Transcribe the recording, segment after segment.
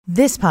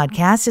This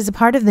podcast is a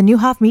part of the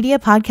Newhoff Media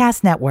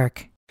Podcast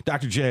Network.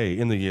 Dr. J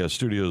in the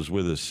studios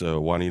with us,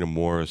 Juanita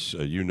Morris.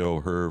 You know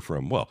her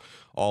from, well,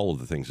 all of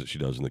the things that she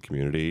does in the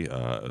community,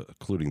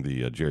 including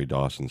the Jerry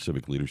Dawson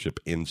Civic Leadership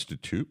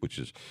Institute, which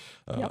is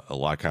a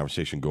lot of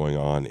conversation going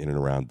on in and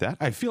around that.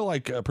 I feel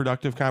like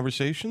productive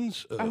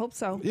conversations. I hope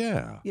so.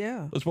 Yeah.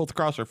 Yeah. Let's both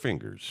cross our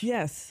fingers.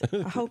 Yes,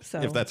 I hope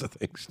so. If that's a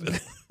thing still.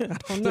 I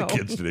don't know. The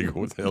kids today go,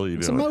 what the hell are you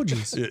It's doing?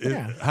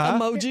 emojis. Huh?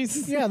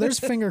 Emojis. Yeah, there's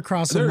finger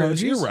cross There emojis.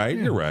 is. You're right.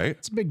 Yeah. You're right.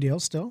 It's a big deal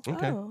still.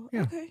 Okay. Oh,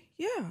 Yeah. okay.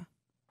 Yeah.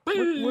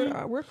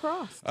 We're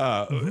crossed.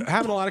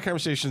 Having a lot of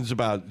conversations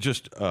about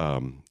just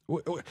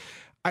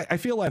I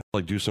feel like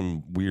do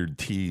some weird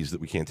tease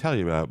that we can't tell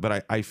you about,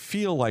 but I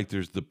feel like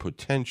there's the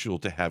potential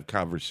to have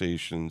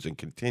conversations and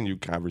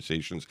continued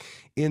conversations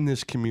in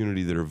this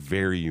community that are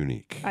very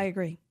unique. I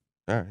agree.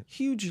 All right.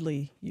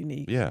 Hugely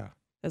unique. Yeah.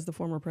 As the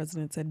former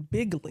president said,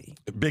 bigly.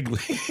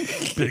 Bigly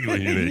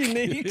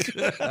unique.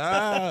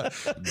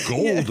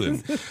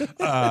 Golden.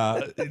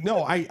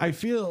 No, I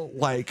feel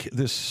like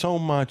there's so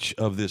much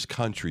of this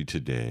country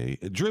today,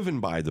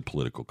 driven by the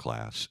political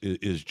class,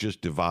 is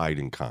just divide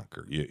and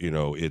conquer. You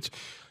know, it's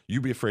you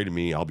be afraid of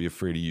me, I'll be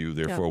afraid of you,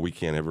 therefore we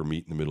can't ever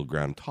meet in the middle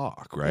ground and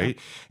talk, right?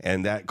 Yeah.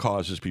 And that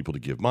causes people to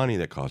give money,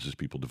 that causes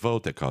people to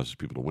vote, that causes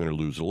people to win or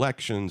lose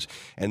elections,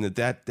 and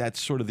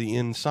that's sort of the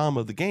end sum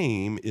of the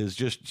game is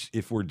just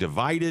if we're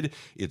divided,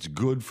 it's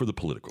good for the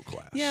political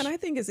class. Yeah, and I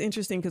think it's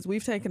interesting because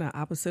we've taken an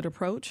opposite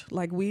approach.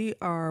 Like we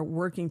are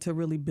working to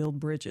really build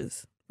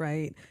bridges,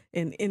 right,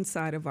 and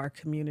inside of our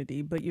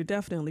community. But you're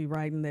definitely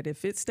right in that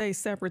if it stays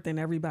separate, then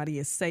everybody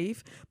is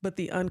safe. But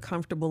the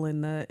uncomfortable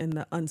and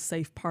the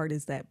unsafe part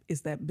is that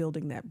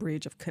building that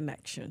bridge of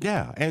connection.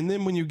 Yeah, and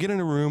then when you get in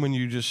a room and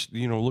you just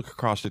look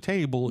across the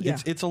table,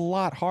 it's a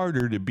lot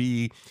harder to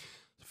be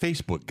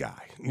Facebook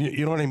guy.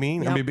 You know what I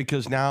mean? Yep. I mean,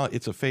 because now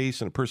it's a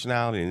face and a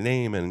personality and a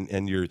name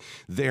and you're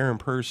there in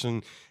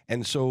person.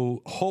 And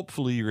so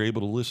hopefully you're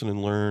able to listen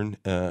and learn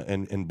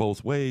and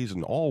both ways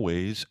and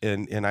always.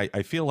 And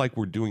I feel like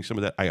we're doing some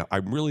of that.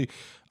 I'm really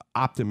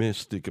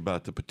optimistic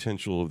about the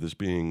potential of this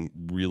being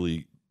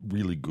really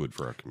good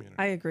for our community.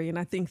 I agree. And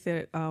I think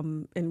that,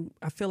 and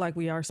I feel like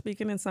we are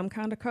speaking in some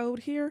kind of code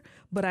here,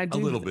 but I do.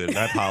 A little bit. And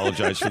I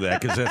apologize for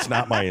that because that's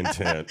not my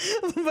intent.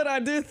 But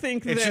I do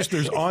think it's that. just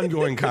there's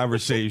ongoing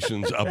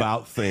conversations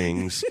about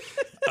things.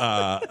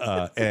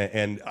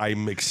 And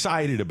I'm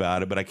excited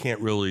about it, but I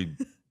can't really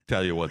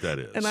tell you what that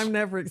is. And I'm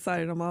never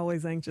excited. I'm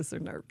always anxious or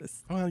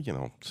nervous.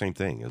 Well, same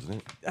thing, isn't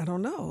it? I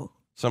don't know.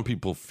 Some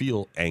people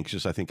feel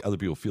anxious. I think other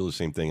people feel the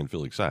same thing and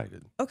feel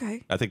excited.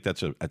 Okay. I think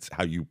that's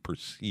how you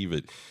perceive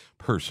it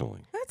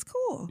personally. That's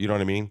cool. You know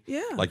what I mean?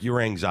 Yeah. Like your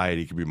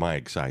anxiety could be my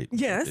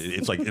excitement. Yes.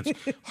 It's like it's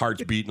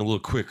heart's beating a little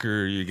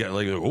quicker. You get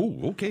like,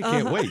 oh, okay,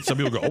 can't wait. Some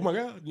people go, oh my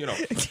God,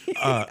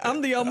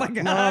 I'm the oh my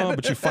God. No,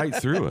 but you fight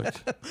through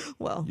it.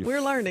 Well,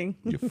 we're learning.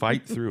 You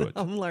fight through it.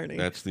 I'm learning.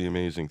 That's the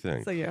amazing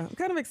thing. So yeah, I'm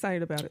kind of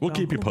excited about it. We'll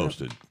keep you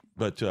posted.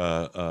 But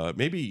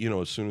maybe,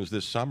 as soon as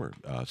this summer,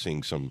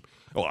 seeing some,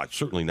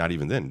 certainly not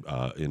even then,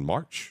 in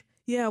March.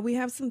 Yeah, we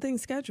have some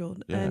things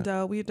scheduled. Yeah.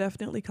 And we're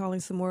definitely calling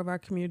some more of our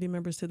community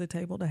members to the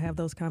table to have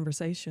those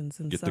conversations.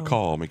 And Get the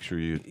call. Make sure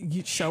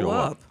you show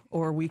up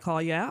or we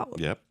call you out.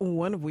 Yep.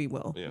 One of we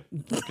will. Yeah.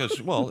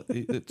 Because,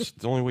 it's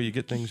the only way you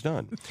get things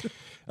done.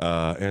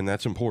 And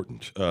that's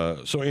important.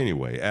 So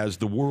anyway, as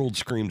the world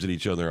screams at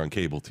each other on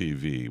cable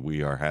TV,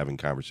 we are having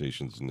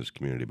conversations in this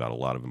community about a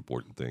lot of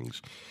important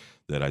things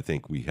that I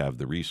think we have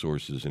the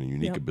resources and a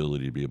unique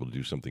ability to be able to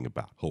do something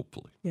about,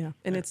 hopefully. Yeah,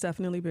 and it's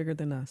definitely bigger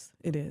than us.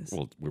 It is.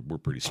 Well, we're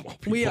pretty small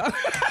people. We are.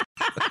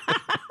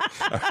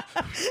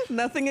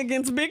 Nothing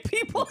against big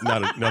people.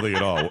 Nothing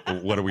at all.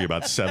 What are we,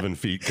 about 7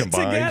 feet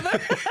combined?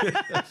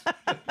 Together.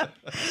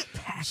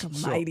 Pack a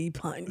mighty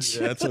punch.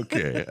 Yeah, that's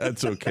okay.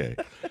 That's okay.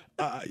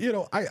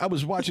 I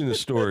was watching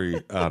this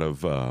story out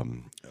of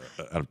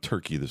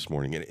Turkey this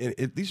morning,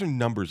 and these are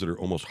numbers that are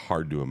almost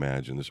hard to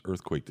imagine. This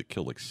earthquake that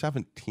killed like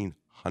 1,700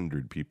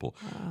 people.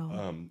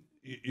 Wow.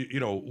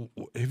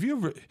 Have you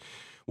ever,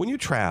 when you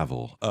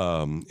travel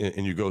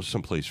and you go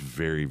someplace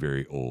very,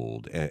 very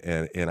old,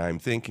 and I'm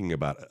thinking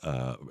about,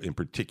 in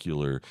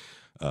particular,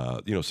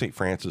 St.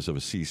 Francis of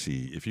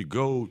Assisi. If you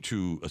go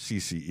to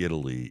Assisi,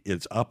 Italy,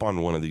 it's up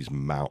on one of these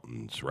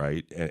mountains,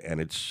 right?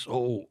 And it's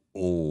so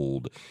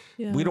old.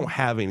 Yeah. We don't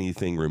have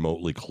anything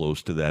remotely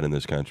close to that in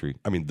this country.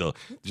 I mean,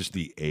 just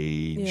the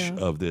age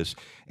of this.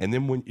 And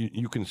then when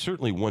you can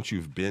certainly, once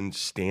you've been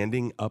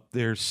standing up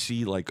there,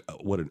 see like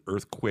what an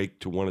earthquake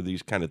to one of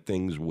these kind of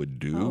things would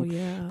do. Oh,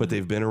 yeah. But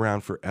they've been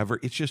around forever.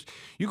 It's just,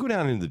 you go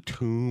down into the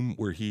tomb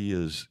where he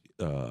is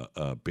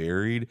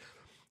buried.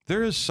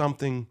 There is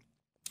something.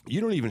 You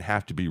don't even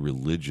have to be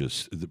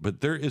religious,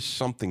 but there is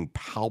something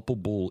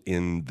palpable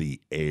in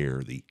the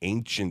air, the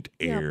ancient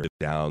air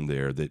down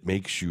there that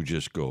makes you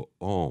just go,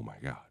 oh my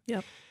God.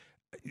 Yep.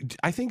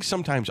 I think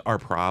sometimes our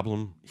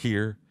problem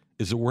here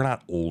is that we're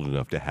not old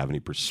enough to have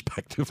any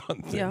perspective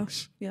on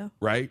things. Yeah.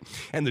 Right?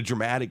 And the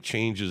dramatic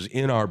changes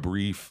in our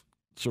brief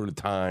sort of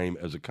time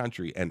as a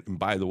country. And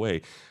by the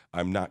way,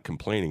 I'm not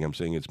complaining. I'm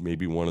saying it's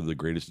maybe one of the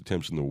greatest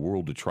attempts in the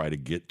world to try to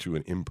get to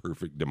an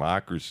imperfect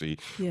democracy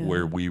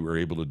where we were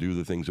able to do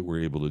the things that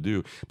we're able to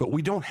do. But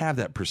we don't have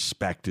that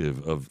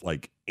perspective of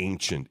like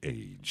ancient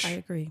age. I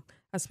agree.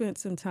 I spent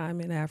some time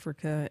in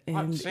Africa,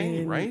 and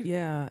same, right?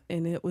 Yeah,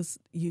 and it was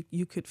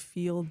you could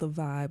feel the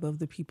vibe of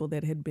the people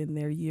that had been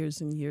there years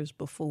and years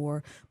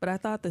before. But I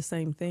thought the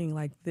same thing.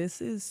 Like,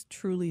 this is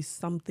truly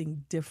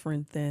something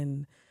different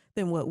than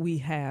what we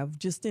have,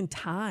 just in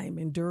time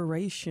and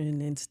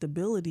duration and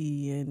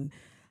stability. And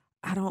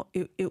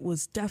it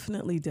was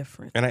definitely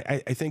different. And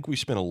I think we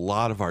spent a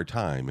lot of our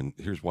time, and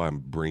here's why I'm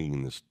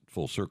bringing this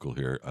full circle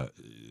here.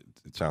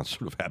 It sounds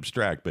sort of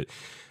abstract, but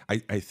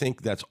I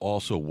think that's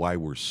also why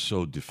we're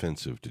so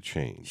defensive to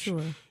change.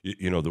 Sure.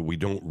 You know, that we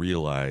don't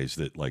realize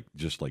that, like,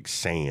 just like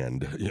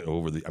sand,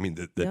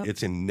 that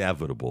it's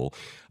inevitable.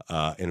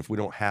 And if we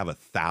don't have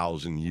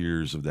 1,000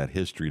 years of that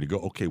history to go,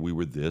 okay, we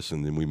were this,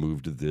 and then we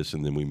moved to this,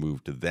 and then we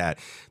moved to that,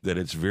 that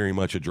it's very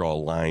much a draw a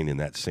line in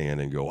that sand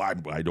and go, I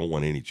don't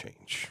want any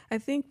change. I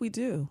think we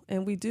do.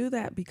 And we do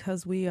that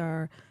because we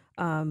are...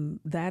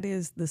 that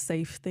is the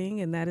safe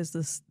thing, and that is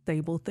the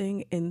stable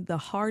thing. And the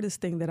hardest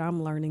thing that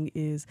I'm learning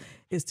is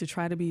to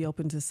try to be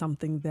open to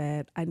something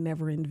that I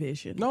never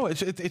envisioned. No,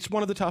 it's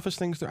one of the toughest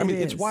things.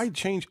 It's why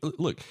change.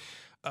 Look,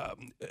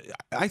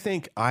 I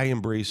think I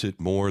embrace it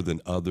more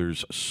than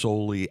others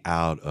solely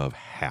out of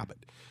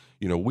habit.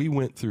 You know, we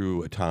went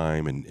through a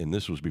time, and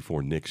this was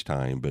before Nick's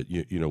time, but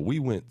we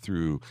went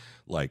through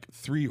like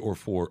 3 or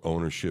 4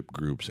 ownership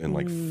groups in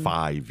like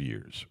 5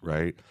 years,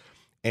 right?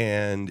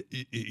 And,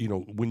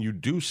 when you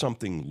do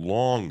something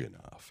long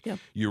enough,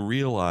 you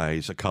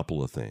realize a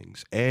couple of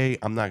things. A,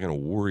 I'm not going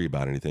to worry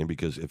about anything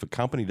because if a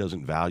company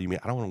doesn't value me,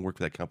 I don't want to work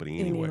for that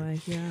company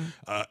anyway.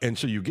 And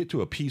so you get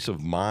to a peace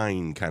of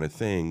mind kind of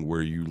thing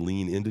where you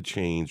lean into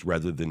change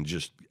rather than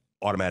just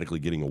automatically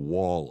getting a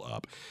wall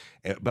up.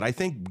 But I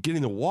think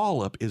getting the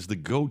wall up is the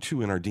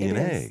go-to in our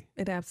DNA.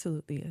 It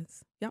absolutely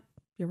is. Yep.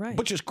 You're right.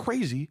 Which is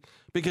crazy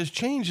because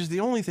change is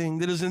the only thing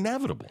that is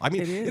inevitable. I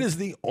mean, it is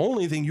the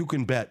only thing you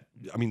can bet.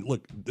 I mean,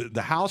 look,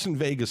 the house in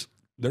Vegas,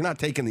 they're not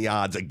taking the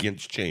odds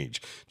against change.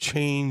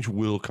 Change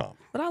will come.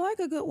 But I like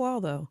a good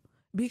wall, though,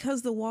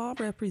 because the wall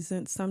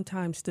represents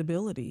sometimes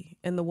stability,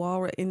 and the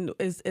wall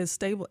is as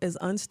stable, as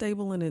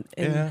unstable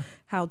in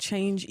how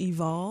change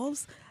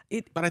evolves.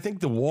 But I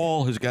think the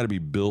wall has got to be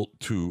built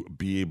to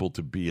be able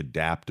to be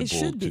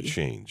adaptable to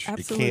change.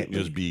 Absolutely. It can't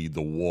just be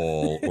the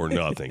wall or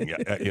nothing,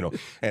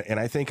 And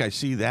I think I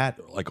see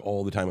that like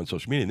all the time on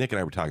social media. Nick and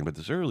I were talking about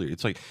this earlier.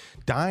 It's like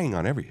dying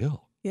on every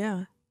hill.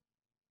 Yeah.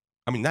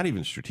 I mean, not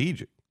even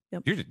strategic.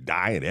 Yep. You're just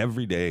dying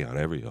every day on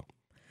every hill.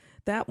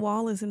 That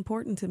wall is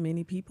important to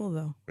many people,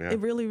 though. Yeah. It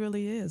really,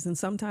 really is. And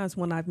sometimes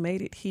when I've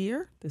made it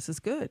here, this is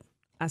good.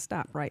 I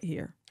stop right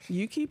here.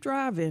 You keep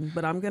driving,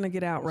 but I'm going to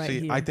get out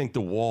here. I think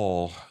the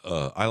wall,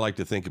 I like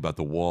to think about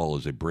the wall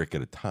as a brick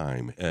at a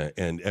time.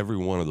 And every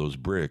one of those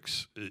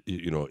bricks,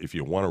 if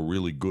you want a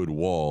really good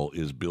wall,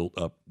 is built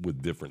up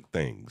with different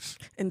things.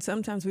 And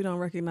sometimes we don't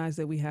recognize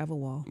that we have a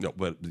wall. No,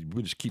 but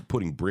we just keep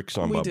putting bricks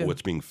on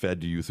what's being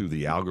fed to you through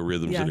the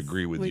algorithms that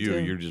agree with you.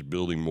 You're just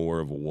building more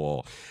of a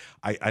wall.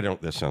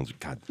 That sounds,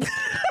 God.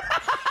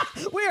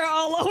 We are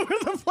all over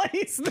the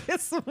place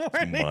this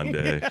morning. It's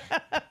Monday.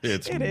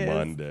 It's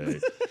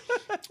Monday.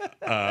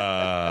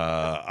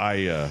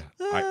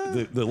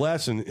 The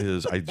lesson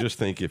is, I just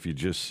think if you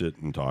just sit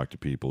and talk to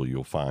people,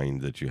 you'll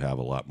find that you have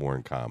a lot more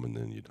in common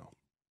than you don't.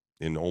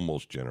 And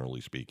almost generally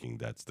speaking,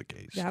 that's the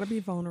case. Got to be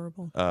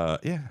vulnerable.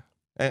 Yeah.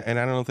 And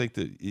I don't think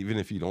that even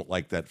if you don't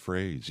like that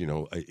phrase,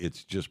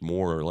 it's just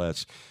more or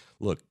less,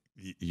 look,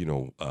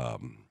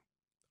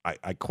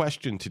 I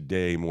question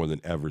today more than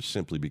ever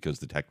simply because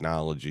the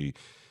technology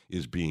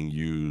is being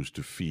used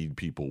to feed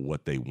people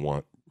what they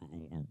want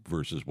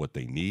versus what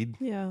they need.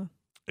 Yeah.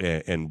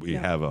 And we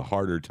have a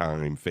harder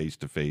time face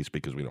to face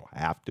because we don't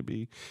have to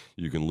be.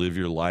 You can live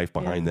your life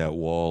behind that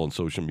wall on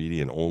social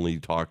media and only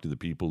talk to the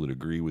people that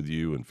agree with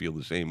you and feel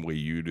the same way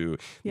you do.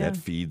 Yeah. That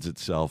feeds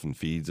itself and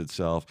feeds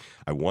itself.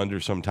 I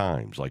wonder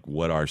sometimes like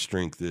what our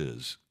strength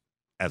is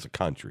as a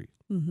country.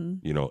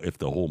 Mm-hmm. If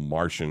the whole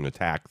Martian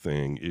attack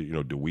thing,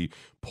 do we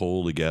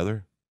pull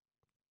together,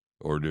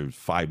 or do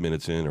 5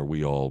 minutes in are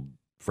we all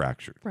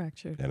fractured?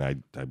 And I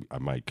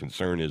my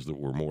concern is that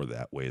we're more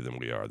that way than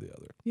we are the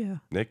other. Yeah.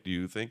 Nick, do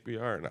you think we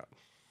are or not?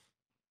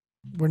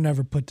 We're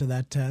never put to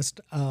that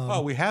test.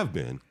 We have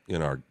been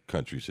in our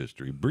country's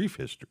history, brief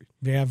history.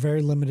 We have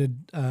very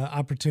limited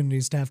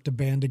opportunities to have to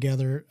band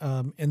together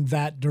in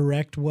that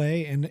direct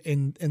way, and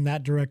in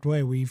that direct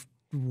way, we've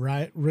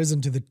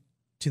risen to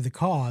the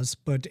cause,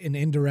 but in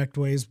indirect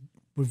ways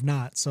we've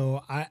not.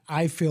 So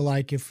I feel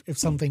like if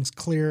something's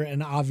clear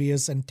and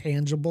obvious and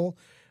tangible,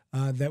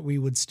 that we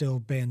would still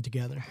band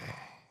together.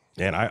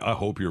 And I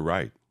hope you're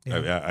right.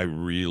 Yeah. I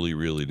really,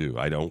 really do.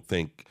 I don't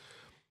think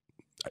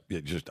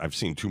I've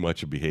seen too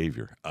much of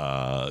behavior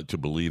to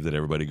believe that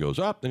everybody goes,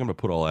 they're going to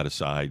put all that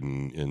aside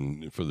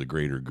and for the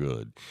greater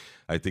good.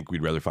 I think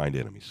we'd rather find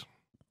enemies.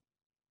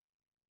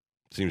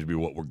 Seems to be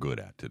what we're good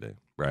at today.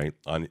 right?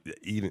 On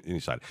any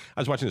side.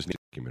 I was watching this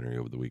documentary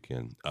over the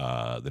weekend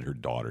that her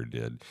daughter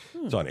did.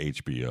 It's on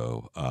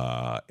HBO,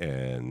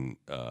 and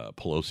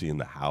Pelosi in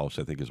the House,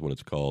 I think is what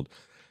it's called.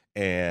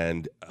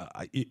 And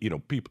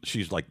people.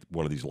 She's like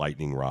one of these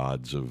lightning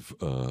rods of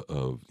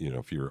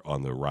if you're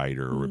on the right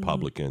or a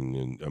Republican,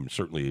 and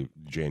certainly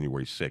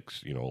January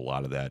 6th. A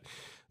lot of that.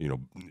 There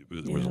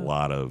was a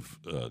lot of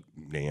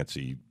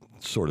Nancy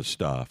sort of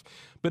stuff,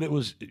 but it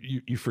was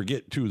you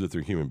forget too that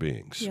they're human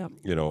beings. Yep.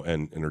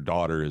 And her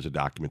daughter is a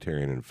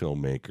documentarian and a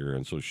filmmaker,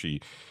 and so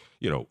she.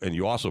 And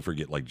you also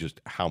forget like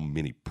just how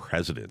many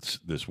presidents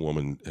this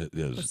woman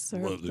is.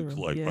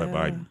 Like,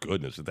 my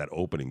goodness, at that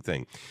opening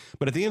thing.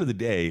 But at the end of the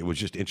day, it was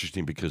just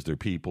interesting because they're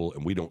people,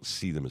 and we don't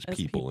see them as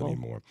people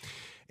anymore.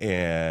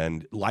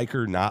 And like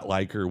her, not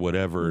like her,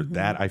 whatever,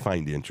 that I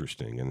find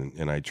interesting,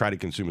 and I try to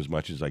consume as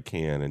much as I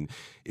can. And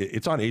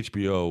it's on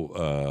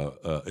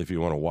HBO if you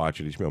want to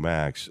watch it, HBO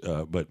Max.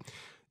 But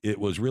it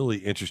was really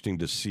interesting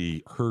to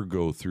see her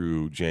go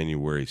through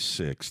January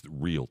 6th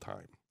real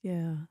time.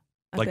 Yeah.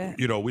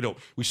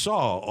 We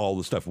saw all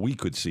the stuff we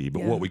could see,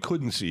 but what we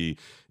couldn't see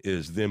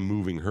is them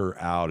moving her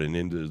out and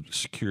into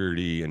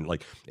security, and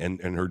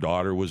and her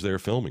daughter was there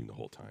filming the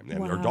whole time,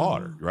 and her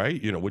daughter,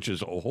 right? Which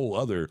is a whole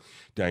other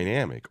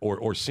dynamic,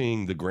 or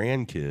seeing the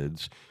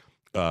grandkids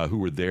who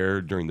were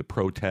there during the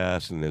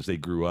protests and as they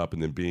grew up,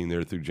 and then being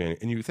there through January.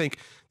 And you think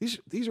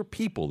these are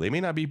people. They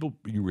may not be people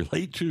you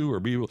relate to or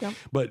be,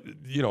 but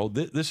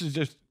this is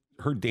just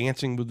her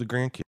dancing with the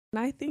grandkids. And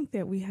I think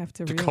that we have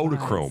to Dakota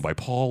realize... Chrome by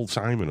Paul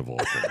Simon of all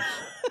things.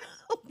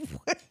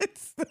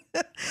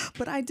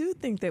 But I do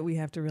think that we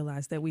have to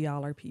realize that we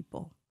all are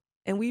people.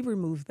 And we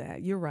remove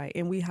that. You're right.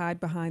 And we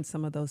hide behind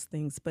some of those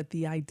things. But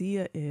the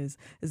idea is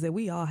that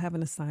we all have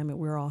an assignment.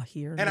 We're all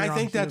here. And I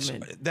think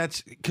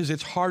that's because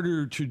it's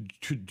harder to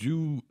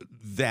do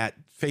that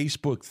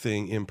Facebook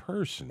thing in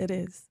person. It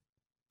is.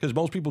 Because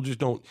most people just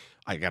don't.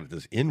 I got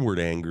this inward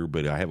anger,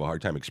 but I have a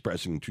hard time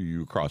expressing to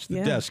you across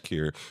the desk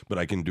here. But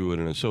I can do it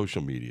in a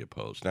social media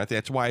post. And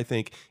that's why I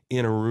think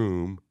in a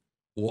room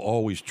will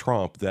always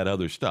trump that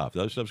other stuff. The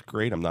other stuff's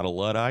great. I'm not a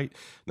Luddite,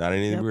 not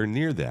anywhere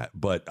near that.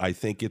 But I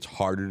think it's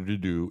harder to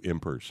do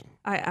in person.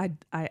 I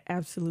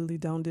absolutely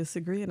don't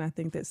disagree. And I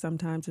think that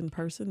sometimes in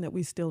person that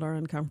we still are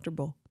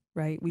uncomfortable.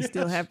 Right. We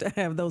still have to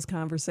have those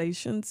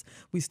conversations.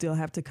 We still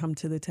have to come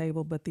to the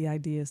table. But the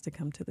idea is to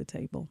come to the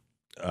table.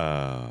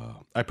 I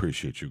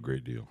appreciate you a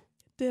great deal.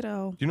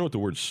 Ditto. Do you know what the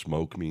word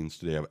smoke means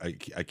today?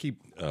 I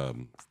keep...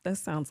 that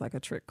sounds like a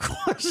trick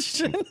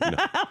question.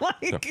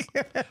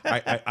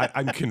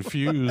 I'm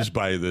confused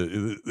by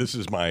this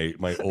is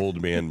my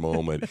old man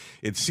moment.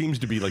 It seems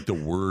to be like the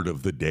word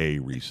of the day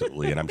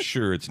recently, and I'm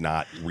sure it's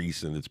not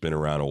recent. It's been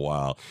around a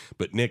while.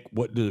 But Nick,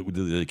 what do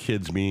the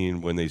kids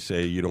mean when they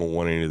say you don't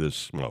want any of this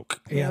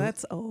smoke? Yeah,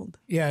 that's old.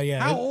 Yeah.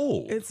 How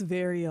old? It's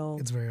very old.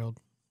 It's very old.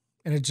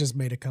 And it just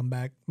made a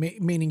comeback,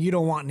 meaning you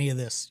don't want any of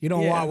this. You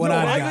don't want what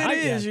I've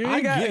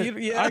got.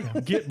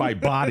 I get by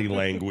body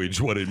language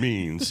what it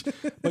means,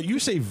 but you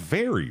say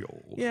very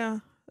old. Yeah.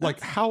 Like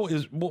how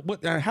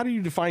do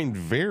you define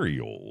very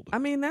old? I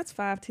mean, that's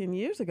 5-10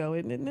 years ago,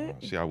 isn't it?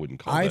 See, I wouldn't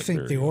call that. I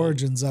think the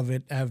origins of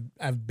it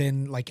have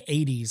been like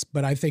 80s,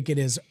 but I think it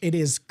is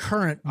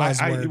current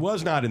buzzword. It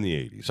was not in the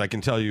 80s. I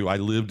can tell you, I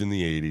lived in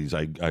the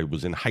 80s. I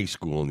was in high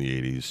school in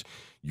the 80s.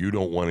 You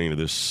don't want any of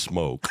this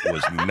smoke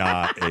was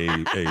not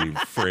a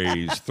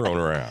phrase thrown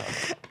around.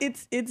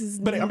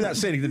 But I'm not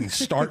saying it didn't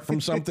start from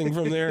something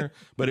from there,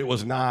 but it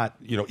was not,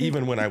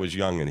 even when I was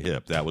young and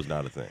hip, that was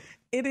not a thing.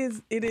 It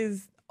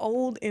is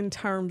old in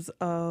terms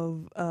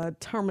of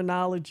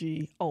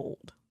terminology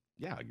old.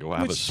 Yeah, go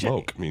have a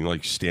smoke. I mean,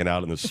 like stand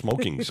out in the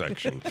smoking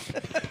section.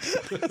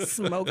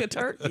 Smoke a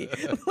turkey.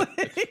 Well,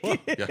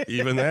 yeah,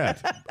 even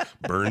that.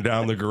 Burn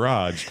down the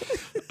garage.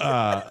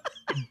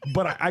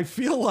 But I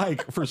feel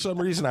like for some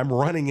reason I'm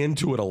running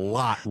into it a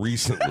lot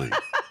recently.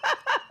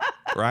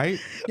 Right?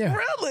 Yeah.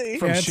 Really?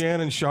 From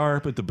Shannon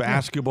Sharp at the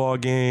basketball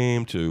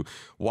game to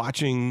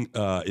watching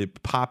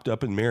it popped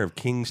up in Mayor of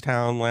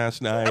Kingstown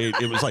last night.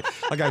 It was like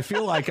I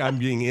feel like I'm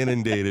being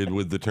inundated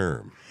with the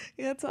term.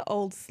 Yeah, it's an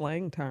old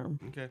slang term.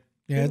 Okay.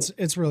 Yeah,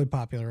 it's really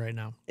popular right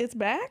now. It's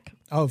back?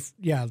 Oh,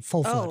 yeah,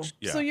 full-fledged.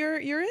 Yeah. So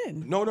you're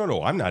in.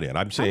 No, I'm not in.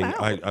 I'm saying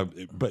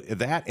but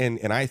that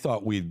and I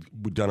thought we'd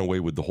done away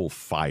with the whole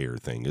fire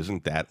thing.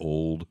 Isn't that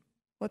old?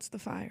 What's the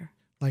fire?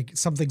 Like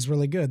something's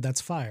really good.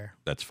 That's fire.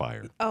 That's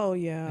fire. Oh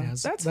yeah,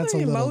 that's the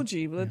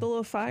emoji, the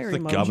little fire the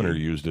emoji. The governor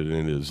used it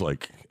in his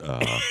like.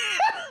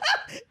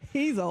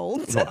 He's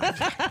old. It's so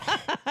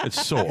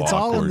awkward. It's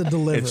all in the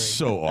delivery. It's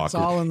so awkward. It's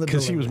all in the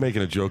because he was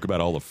making a joke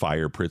about all the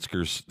fire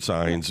Pritzker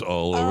signs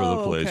all over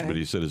the place, okay. but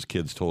he said his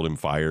kids told him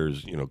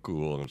fire's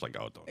cool, and I was like,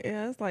 oh, don't.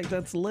 Yeah, it's like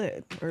that's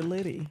lit or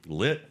litty.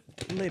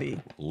 Liddy.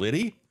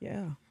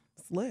 Yeah,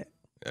 it's lit.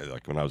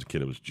 Like when I was a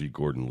kid, it was G.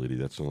 Gordon Liddy.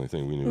 That's the only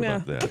thing we knew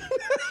about that.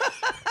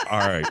 All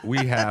right, we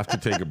have to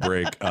take a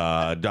break.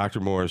 Dr.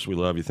 Morris, we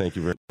love you. Thank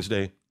you very much.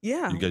 Wednesday.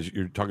 Yeah.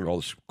 You're talking to all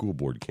the school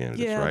board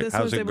candidates, Yeah, right? this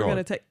How's Wednesday it we're going?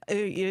 going to take.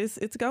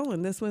 It's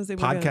going this Wednesday.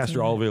 We're gonna Podcasts take-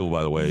 are all available,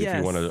 by the way. If Yes.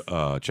 you want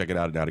to check it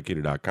out at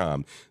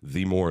nowdecatur.com,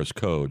 The Morris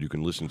Code. You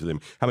can listen to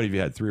them. How many have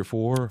you had? 3 or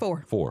 4?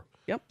 4. 4.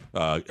 Yep.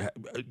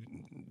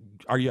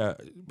 Are you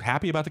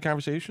happy about the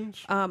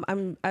conversations?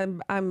 I'm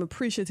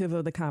appreciative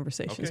of the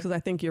conversations Okay. because I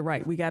think you're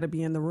right. We got to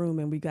be in the room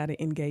and we got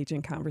to engage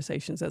in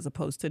conversations as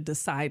opposed to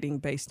deciding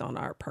based on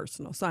our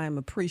personal. So I am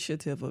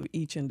appreciative of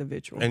each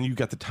individual. And you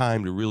got the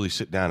time to really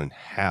sit down and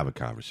have a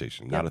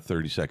conversation, not a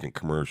 30-second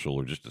commercial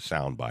or just a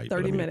sound bite.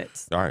 30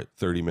 minutes. All right,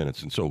 30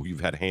 minutes. And so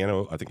you've had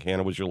Hannah. I think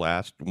Hannah was your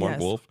last one,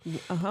 Yes. Wolf.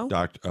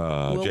 Dr.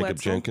 Will Jacob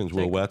Wetzel. Jenkins,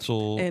 Will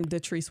Wetzel. And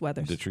Detrice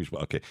Weathers.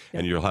 Okay.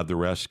 And you'll have the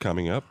rest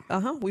coming up?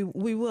 We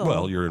will.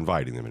 Well, you're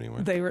inviting them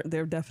anyway.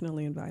 They're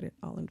definitely invited.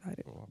 All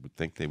invited. I would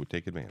think they would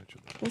take advantage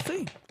of that. We'll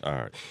see. All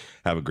right.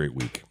 Have a great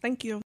week.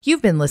 Thank you.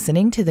 You've been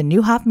listening to the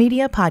Newhoff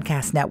Media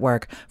Podcast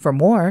Network. For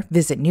more,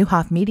 visit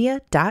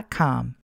newhoffmedia.com.